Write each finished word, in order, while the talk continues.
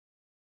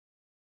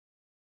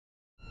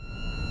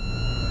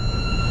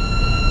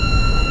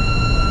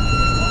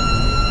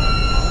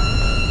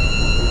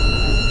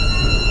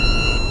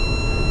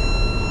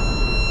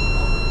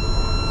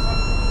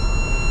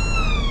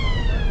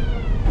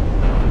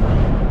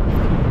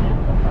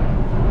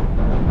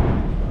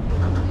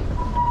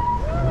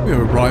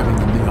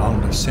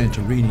of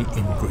Santorini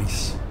in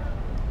Greece.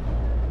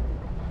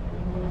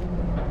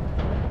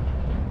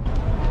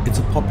 It's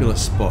a popular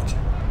spot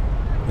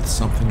with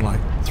something like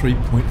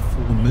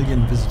 3.4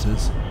 million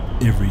visitors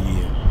every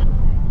year.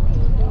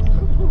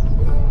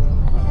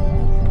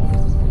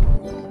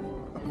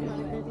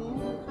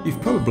 You've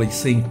probably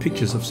seen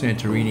pictures of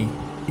Santorini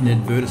in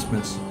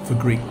advertisements for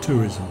Greek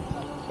tourism.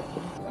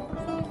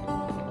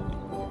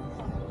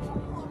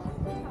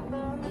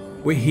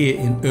 We're here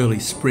in early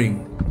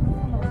spring,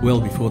 well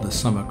before the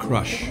summer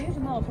crush.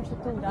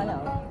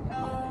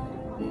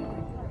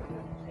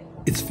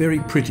 It's very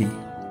pretty,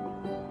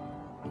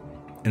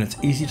 and it's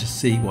easy to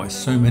see why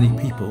so many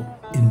people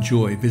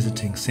enjoy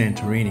visiting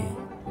Santorini.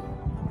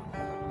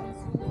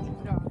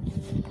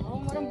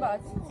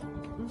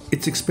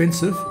 It's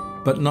expensive,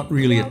 but not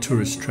really a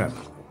tourist trap,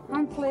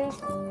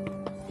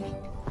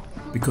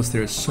 because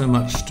there is so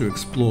much to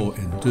explore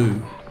and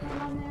do.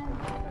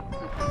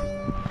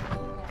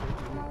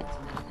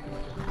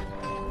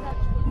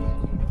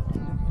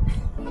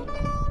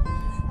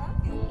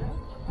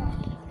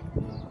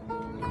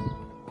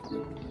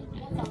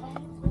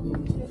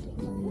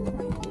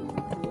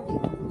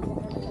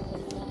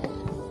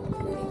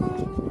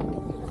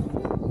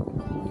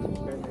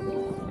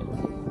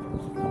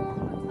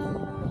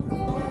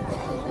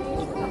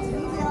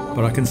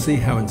 But I can see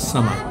how in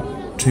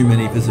summer, too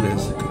many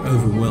visitors could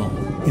overwhelm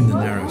in the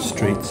narrow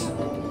streets.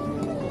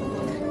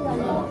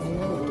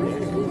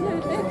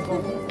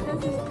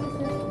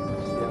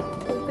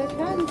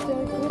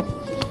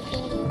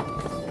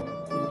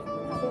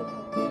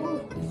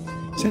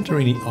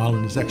 Santorini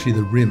Island is actually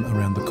the rim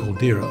around the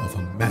caldera of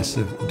a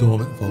massive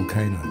dormant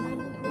volcano.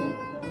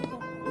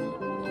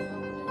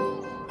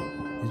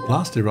 It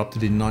last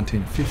erupted in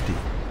 1950.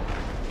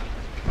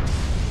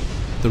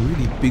 The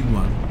really big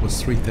one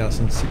was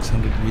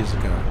 3,600 years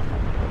ago,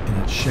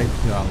 and it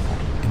shaped the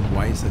island in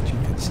ways that you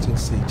can still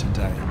see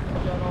today.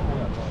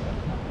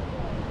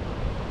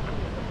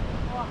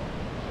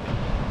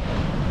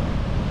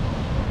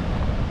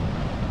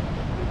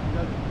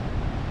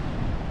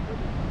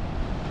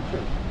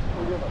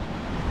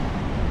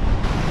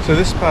 So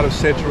this part of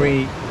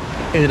Santorini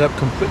ended up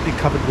completely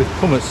covered with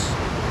pumice,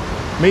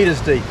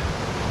 meters deep,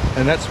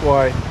 and that's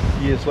why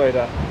years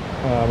later,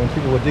 when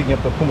people were digging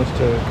up the pumice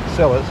to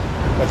sell it,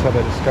 that's how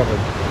they discovered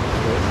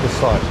the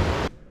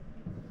site.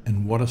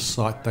 And what a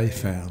site they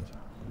found.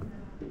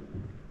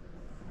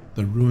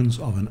 The ruins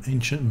of an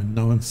ancient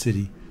Minoan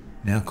city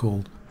now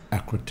called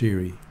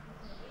Akrotiri.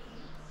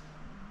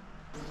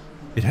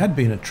 It had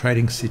been a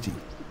trading city,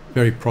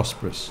 very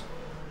prosperous,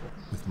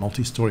 with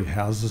multi-storey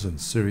houses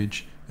and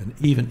sewage and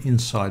even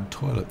inside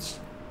toilets.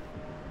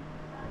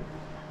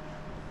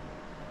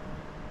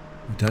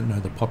 We don't know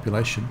the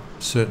population,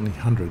 certainly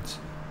hundreds,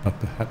 but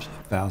perhaps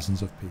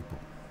thousands of people.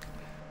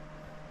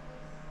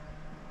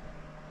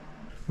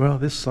 Well,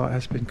 this site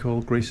has been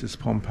called Greece's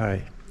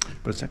Pompeii,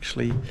 but it's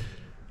actually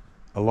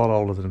a lot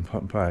older than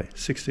Pompeii.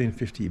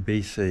 1650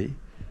 BC,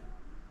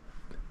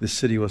 this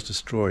city was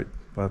destroyed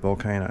by a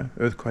volcano,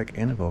 earthquake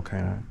and a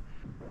volcano.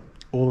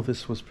 All of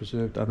this was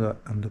preserved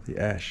under the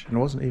ash, and it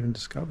wasn't even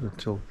discovered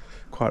until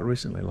quite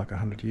recently, like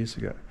 100 years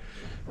ago.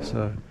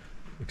 So,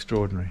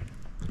 extraordinary.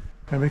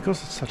 And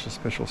because it's such a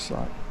special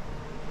site,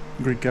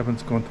 the Greek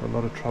government's gone to a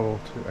lot of trouble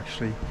to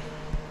actually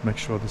make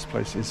sure this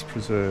place is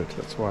preserved.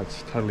 That's why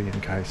it's totally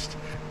encased.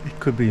 It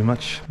could be a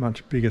much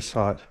bigger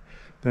site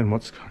than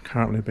what's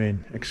currently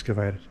been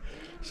excavated.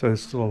 So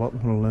there's still a lot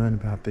more to learn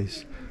about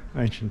these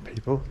ancient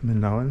people,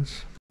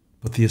 Minoans.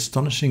 But the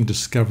astonishing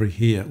discovery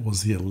here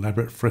was the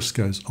elaborate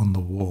frescoes on the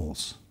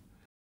walls.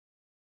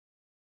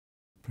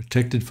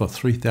 Protected for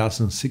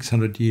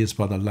 3,600 years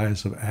by the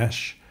layers of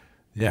ash,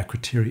 the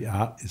Akrotiri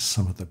art is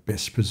some of the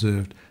best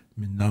preserved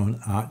Minoan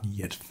art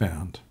yet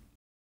found.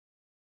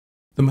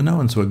 The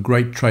Minoans were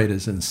great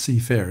traders and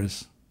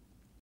seafarers.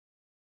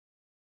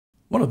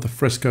 One of the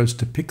frescoes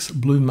depicts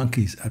blue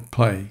monkeys at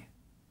play,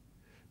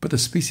 but the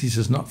species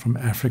is not from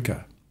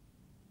Africa,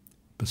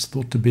 but is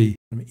thought to be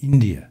from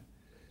India,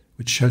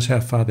 which shows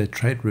how far their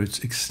trade routes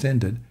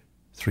extended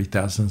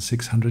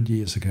 3,600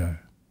 years ago.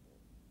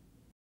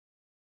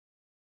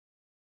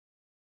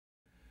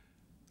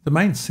 The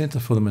main centre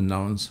for the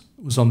Minoans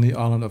was on the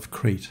island of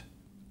Crete,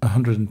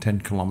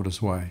 110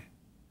 kilometres away.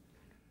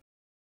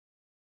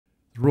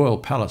 The royal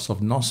palace of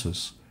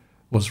Knossis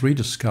was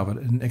rediscovered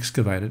and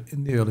excavated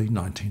in the early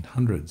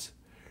 1900s,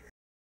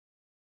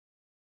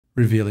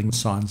 revealing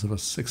signs of a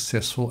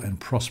successful and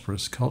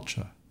prosperous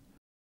culture.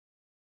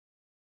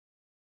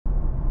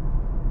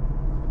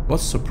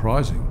 What's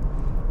surprising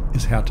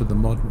is how, to the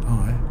modern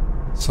eye,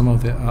 some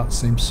of their art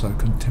seems so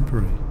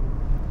contemporary.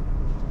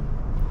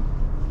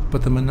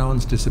 But the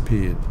Minoans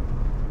disappeared.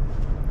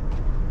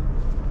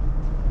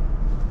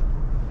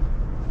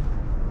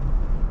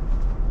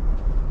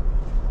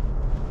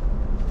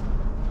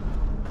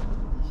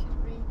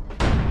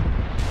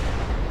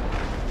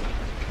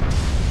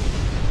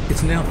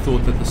 It's now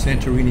thought that the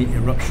Santorini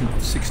eruption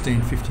of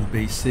 1650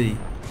 BC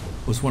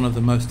was one of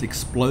the most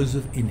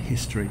explosive in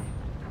history,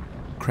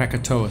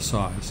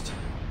 Krakatoa-sized,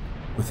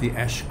 with the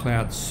ash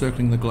clouds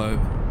circling the globe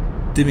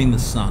dimming the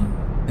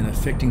sun and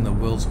affecting the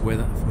world's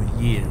weather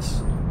for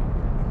years.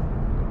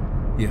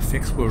 The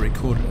effects were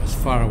recorded as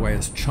far away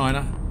as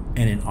China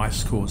and in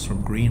ice cores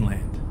from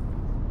Greenland.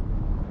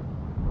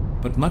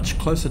 But much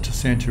closer to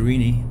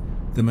Santorini,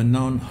 the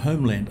Minoan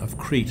homeland of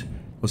Crete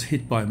was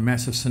hit by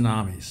massive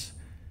tsunamis,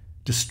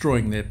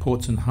 destroying their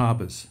ports and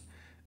harbours.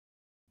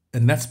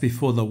 And that's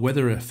before the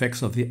weather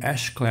effects of the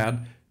ash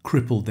cloud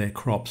crippled their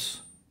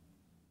crops.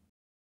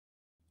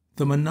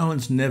 The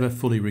Minoans never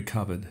fully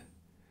recovered.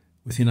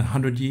 Within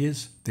 100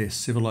 years, their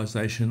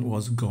civilization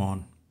was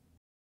gone.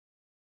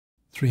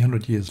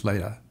 300 years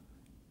later,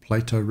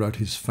 Plato wrote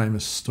his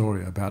famous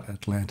story about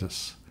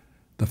Atlantis,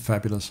 the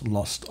fabulous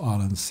lost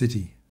island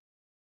city.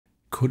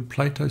 Could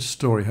Plato's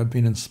story have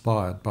been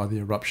inspired by the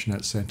eruption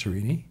at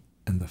Santorini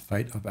and the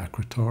fate of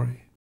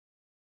Akrotiri?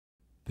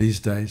 These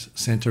days,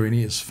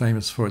 Santorini is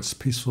famous for its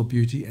peaceful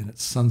beauty and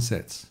its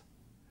sunsets.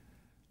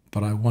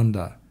 But I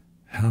wonder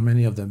how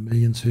many of the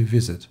millions who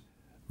visit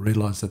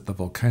realise that the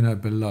volcano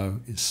below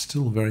is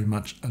still very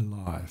much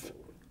alive,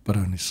 but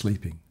only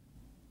sleeping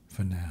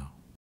for now.